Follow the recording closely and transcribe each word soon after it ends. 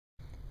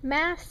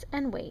Mass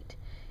and weight.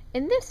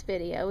 In this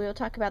video, we will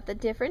talk about the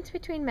difference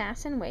between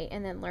mass and weight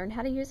and then learn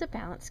how to use a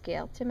balance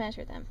scale to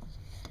measure them.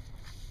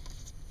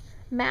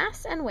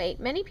 Mass and weight,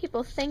 many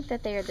people think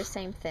that they are the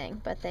same thing,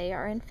 but they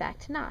are in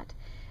fact not.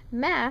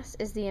 Mass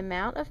is the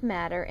amount of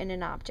matter in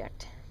an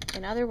object.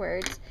 In other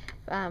words,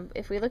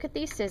 if we look at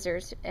these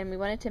scissors and we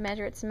wanted to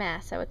measure its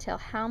mass, I would tell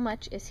how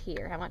much is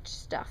here, how much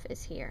stuff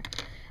is here.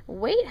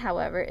 Weight,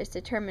 however, is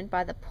determined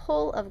by the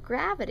pull of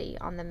gravity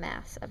on the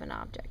mass of an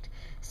object.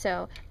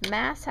 So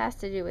mass has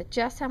to do with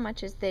just how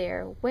much is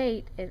there.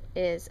 Weight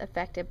is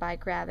affected by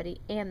gravity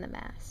and the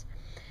mass.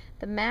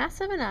 The mass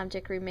of an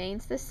object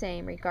remains the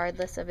same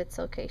regardless of its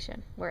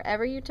location.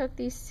 Wherever you took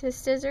these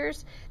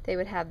scissors, they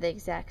would have the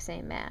exact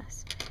same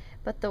mass.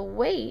 But the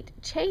weight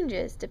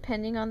changes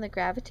depending on the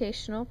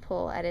gravitational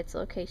pull at its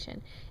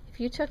location. If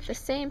you took the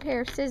same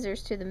pair of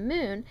scissors to the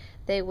moon,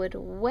 they would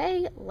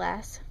weigh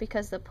less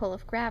because the pull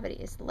of gravity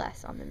is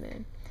less on the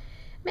moon.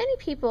 Many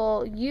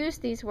people use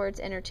these words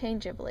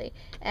interchangeably,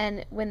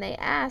 and when they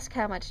ask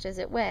how much does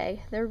it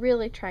weigh, they're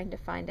really trying to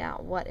find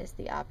out what is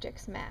the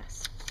object's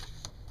mass.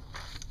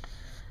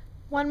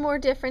 One more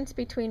difference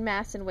between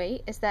mass and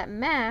weight is that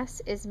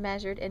mass is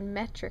measured in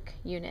metric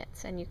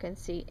units, and you can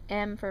see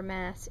M for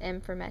mass, M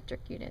for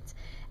metric units.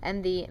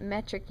 And the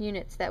metric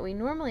units that we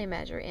normally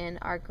measure in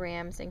are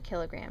grams and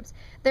kilograms.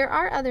 There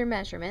are other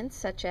measurements,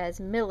 such as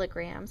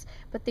milligrams,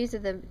 but these are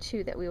the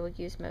two that we will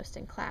use most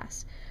in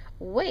class.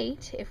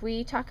 Weight, if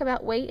we talk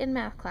about weight in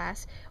math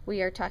class,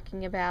 we are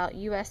talking about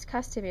U.S.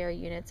 customary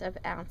units of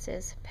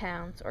ounces,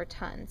 pounds, or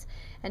tons.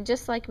 And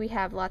just like we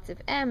have lots of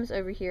M's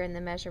over here in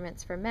the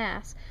measurements for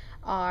mass,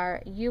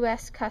 our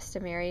U.S.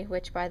 customary,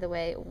 which by the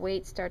way,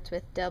 weight starts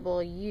with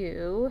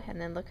W, and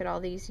then look at all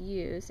these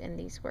U's in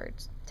these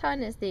words.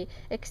 Ton is the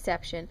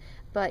exception,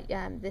 but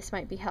this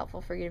might be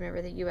helpful for you to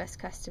remember the U.S.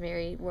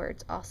 customary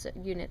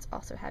units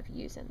also have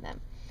U's in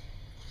them.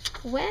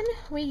 When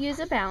we use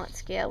a balance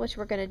scale, which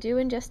we're going to do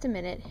in just a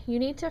minute, you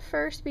need to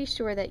first be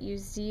sure that you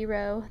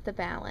zero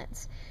the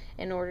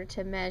in order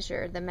to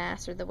measure the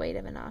mass or the weight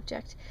of an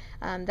object.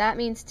 That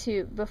means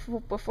to,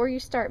 before you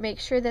start, make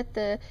sure that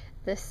the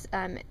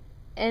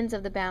ends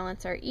of the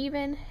balance are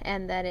even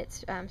and that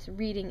it's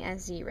reading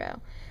as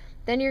 0.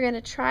 Then you're going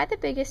to try the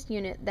biggest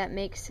unit that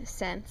makes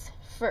sense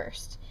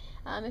first.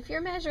 If you're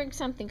measuring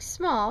something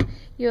small,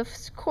 you of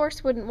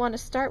course wouldn't want to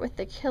start with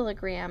the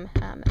kilogram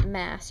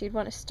mass. You'd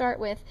want to start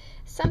with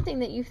something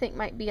that you think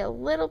might be a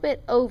little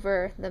bit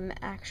over the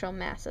actual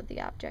mass of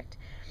the object.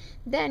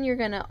 Then you're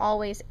going to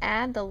always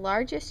add the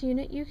largest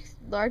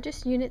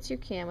units you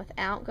can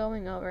without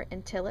going over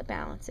until it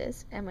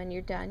balances. And when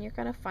you're done, you're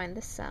going to find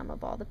the sum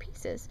of all the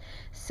pieces.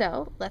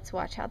 So let's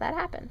watch how that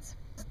happens.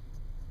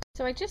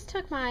 So I just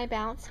took my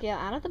balance scale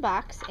out of the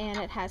box, and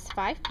it has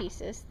 5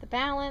 pieces: the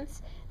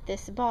balance,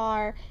 this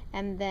bar,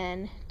 and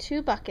then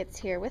 2 buckets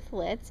here with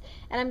lids.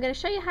 And I'm going to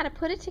show you how to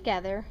put it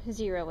together,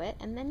 zero it,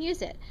 and then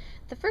use it.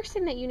 The first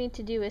thing that you need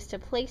to do is to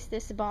place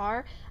this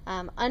bar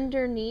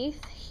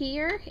underneath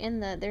here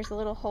there's a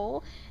little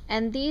hole,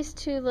 and these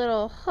 2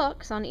 little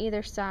hooks on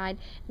either side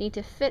need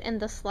to fit in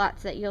the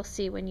slots that you'll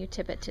see when you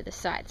tip it to the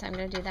side. So I'm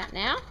going to do that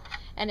now,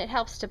 and it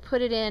helps to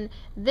put it in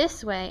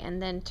this way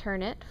and then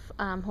turn it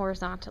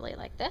horizontally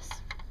like this.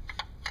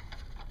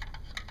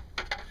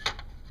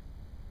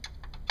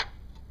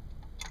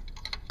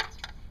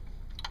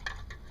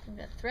 I'm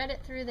going to thread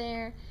it through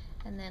there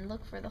and then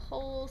look for the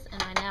holes,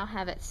 and I now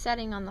have it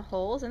setting on the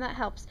holes, and that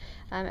helps.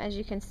 As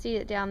you can see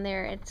it down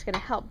there, it's going to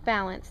help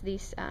balance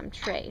these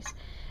trays.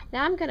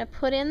 Now I'm going to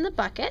put in the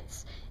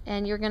buckets,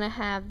 and you're going to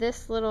have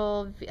this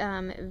little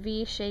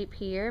V shape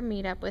here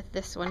meet up with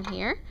this one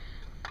here.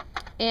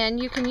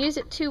 And you can use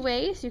it 2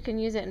 ways. You can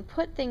use it and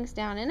put things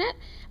down in it,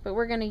 but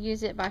we're going to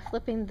use it by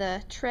flipping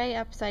the tray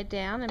upside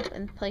down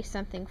and place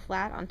something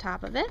flat on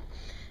top of it.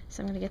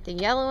 So I'm going to get the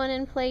yellow one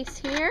in place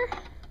here.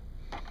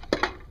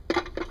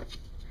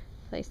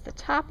 Place the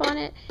top on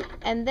it,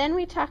 and then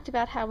we talked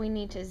about how we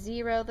need to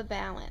zero the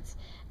balance.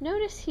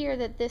 Notice here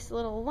that this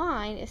little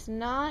line is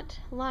not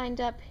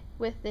lined up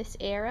with this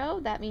arrow.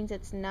 That means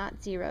it's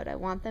not zeroed. I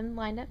want them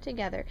lined up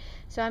together.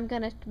 So I'm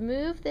going to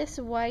move this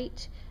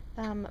white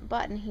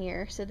button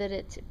here so that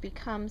it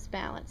becomes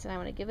balanced, and I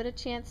want to give it a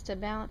chance to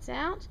balance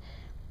out.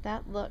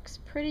 That looks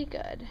pretty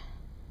good.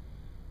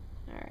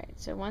 Alright,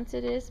 so once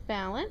it is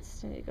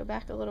balanced, I need to go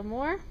back a little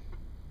more.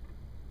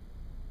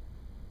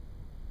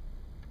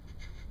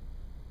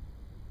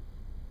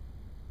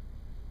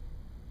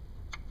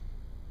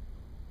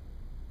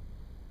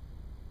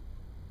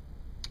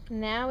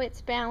 Now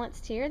it's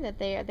balanced here, that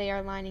they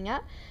are lining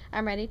up.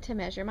 I'm ready to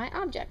measure my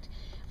object.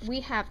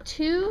 We have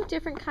 2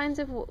 different kinds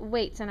of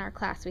weights in our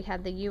class. We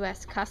have the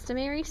U.S.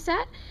 customary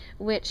set,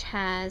 which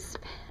has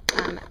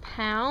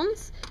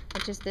pounds,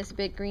 which is this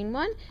big green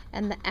one,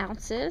 and the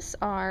ounces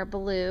are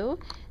blue.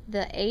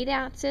 The 8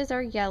 ounces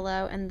are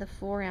yellow, and the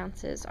 4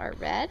 ounces are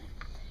red.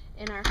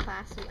 In our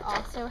class, we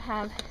also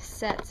have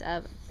sets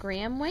of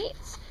gram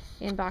weights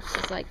in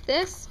boxes like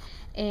this,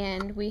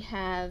 and we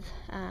have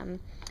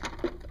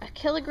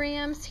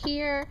kilograms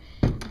here.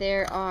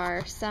 There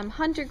are some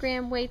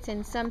 100-gram weights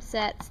in some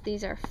sets.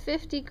 These are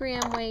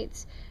 50-gram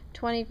weights.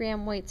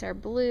 20-gram weights are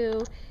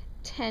blue.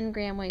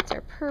 10-gram weights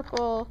are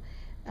purple.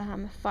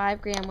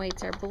 5-gram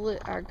weights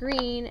are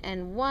green,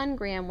 and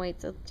 1-gram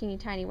weights, the teeny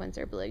tiny ones,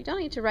 are blue. You don't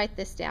need to write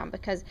this down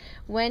because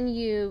when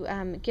you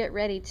get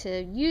ready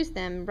to use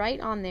them, right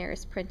on there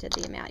is printed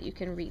the amount. You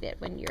can read it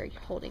when you're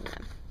holding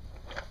them.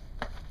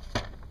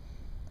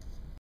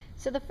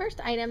 So the first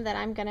item that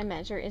I'm going to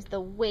measure is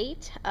the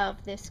weight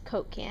of this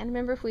Coke can.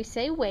 Remember, if we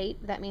say weight,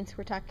 that means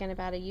we're talking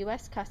about a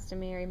U.S.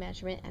 customary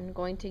measurement and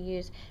going to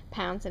use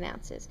pounds and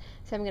ounces.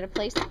 So I'm going to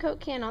place the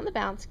Coke can on the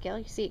balance scale.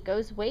 You see it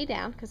goes way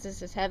down because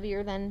this is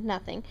heavier than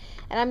nothing.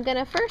 And I'm going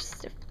to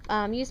first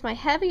use my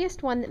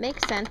heaviest one that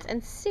makes sense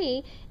and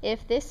see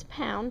if this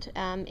pound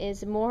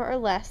is more or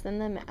less than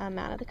the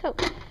amount of the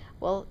Coke.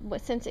 Well,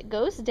 since it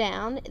goes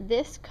down,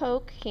 this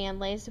Coke can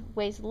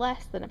weighs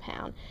less than a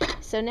pound.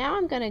 So now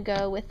I'm going to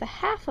go with the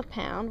half a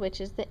pound,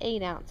 which is the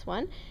 8-ounce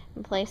one,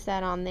 and place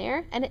that on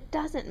there, and it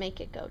doesn't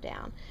make it go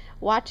down.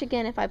 Watch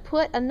again, if I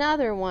put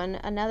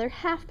another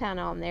half pound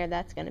on there,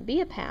 that's going to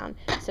be a pound,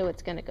 so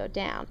it's going to go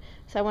down.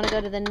 So I want to go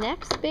to the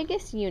next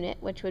biggest unit,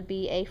 which would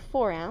be a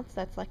 4-ounce,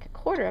 that's like a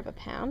quarter of a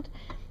pound,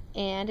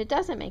 and it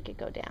doesn't make it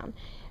go down.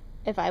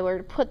 If I were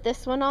to put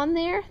this one on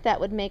there, that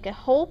would make a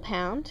whole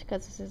pound,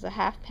 because this is a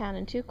half pound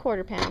and 2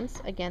 quarter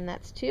pounds. Again,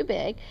 that's too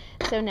big.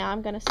 So now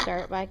I'm going to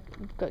start by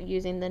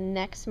using the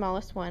next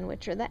smallest one,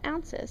 which are the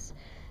ounces.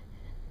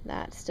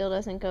 That still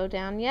doesn't go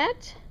down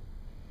yet.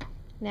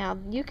 Now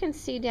you can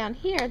see down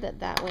here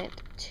that went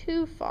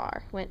too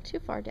far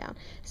down.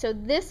 So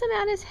this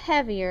amount is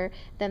heavier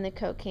than the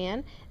Coke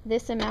can.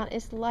 This amount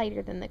is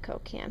lighter than the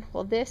Coke can.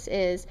 Well, this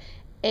is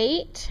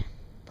 8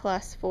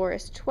 plus 4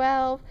 is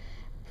 12.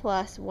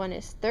 Plus 1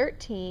 is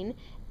 13,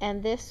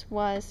 and this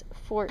was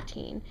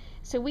 14.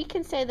 So we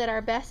can say that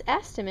our best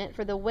estimate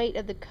for the weight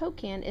of the Coke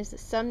can is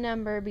some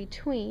number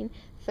between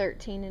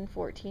 13 and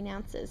 14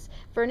 ounces.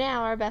 For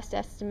now, our best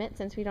estimate,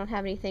 since we don't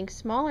have anything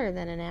smaller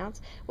than an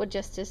ounce, would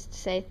just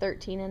say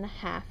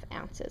 13.5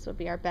 ounces would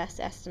be our best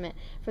estimate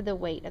for the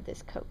weight of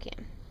this Coke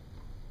can.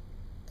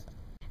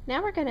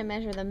 Now we're going to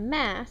measure the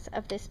mass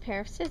of this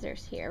pair of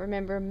scissors here.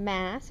 Remember,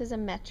 mass is a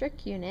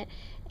metric unit,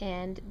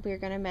 and we're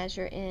going to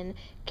measure in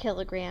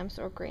kilograms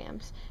or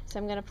grams. So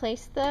I'm going to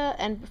place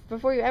and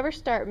before you ever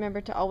start, remember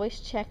to always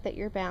check that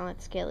your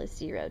balance scale is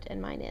zeroed, and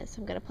mine is.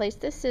 So I'm going to place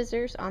the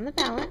scissors on the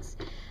balance.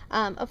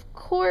 Of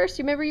course,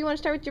 remember you want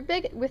to start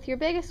with your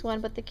biggest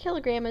one, but the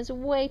kilogram is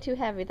way too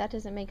heavy. That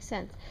doesn't make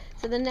sense.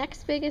 So the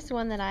next biggest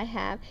one that I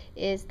have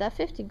is the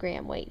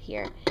 50-gram weight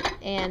here,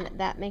 and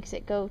that makes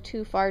it go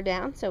too far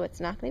down, so it's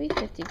not going to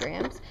be 50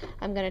 grams.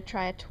 I'm going to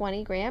try a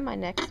 20-gram, my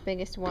next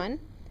biggest one.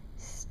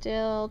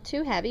 Still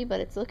too heavy, but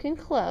it's looking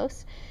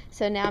close.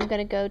 So now I'm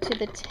going to go to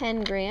the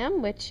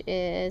 10-gram, which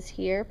is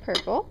here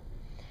purple.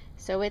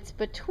 So it's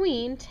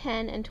between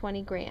 10 and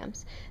 20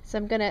 grams. So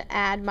I'm going to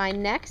add my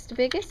next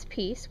biggest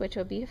piece, which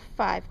will be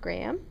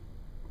 5-gram.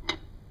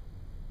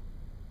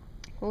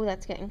 Oh,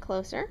 that's getting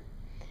closer.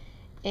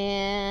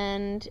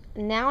 And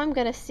now I'm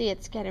going to see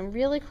it's getting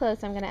really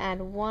close. I'm going to add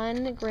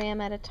 1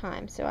 gram at a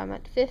time. So I'm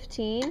at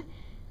 15,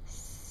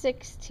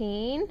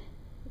 16.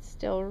 It's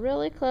still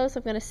really close.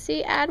 I'm going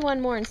to add one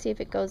more and see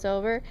if it goes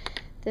over.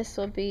 This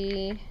will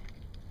be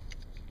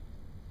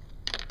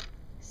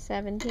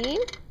 17.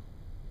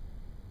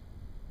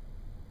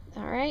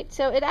 Alright,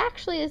 so it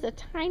actually is a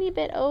tiny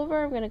bit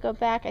over. I'm going to go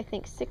back. I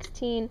think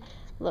 16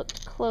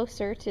 looked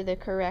closer to the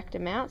correct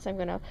amount. So I'm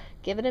going to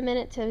give it a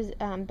minute to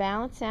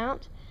balance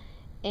out.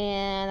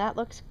 And that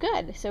looks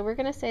good. So we're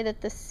going to say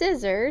that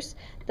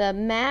the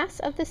mass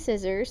of the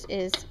scissors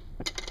is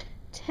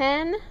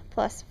 10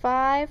 plus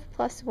 5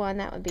 plus 1.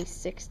 That would be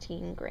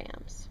 16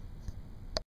 grams.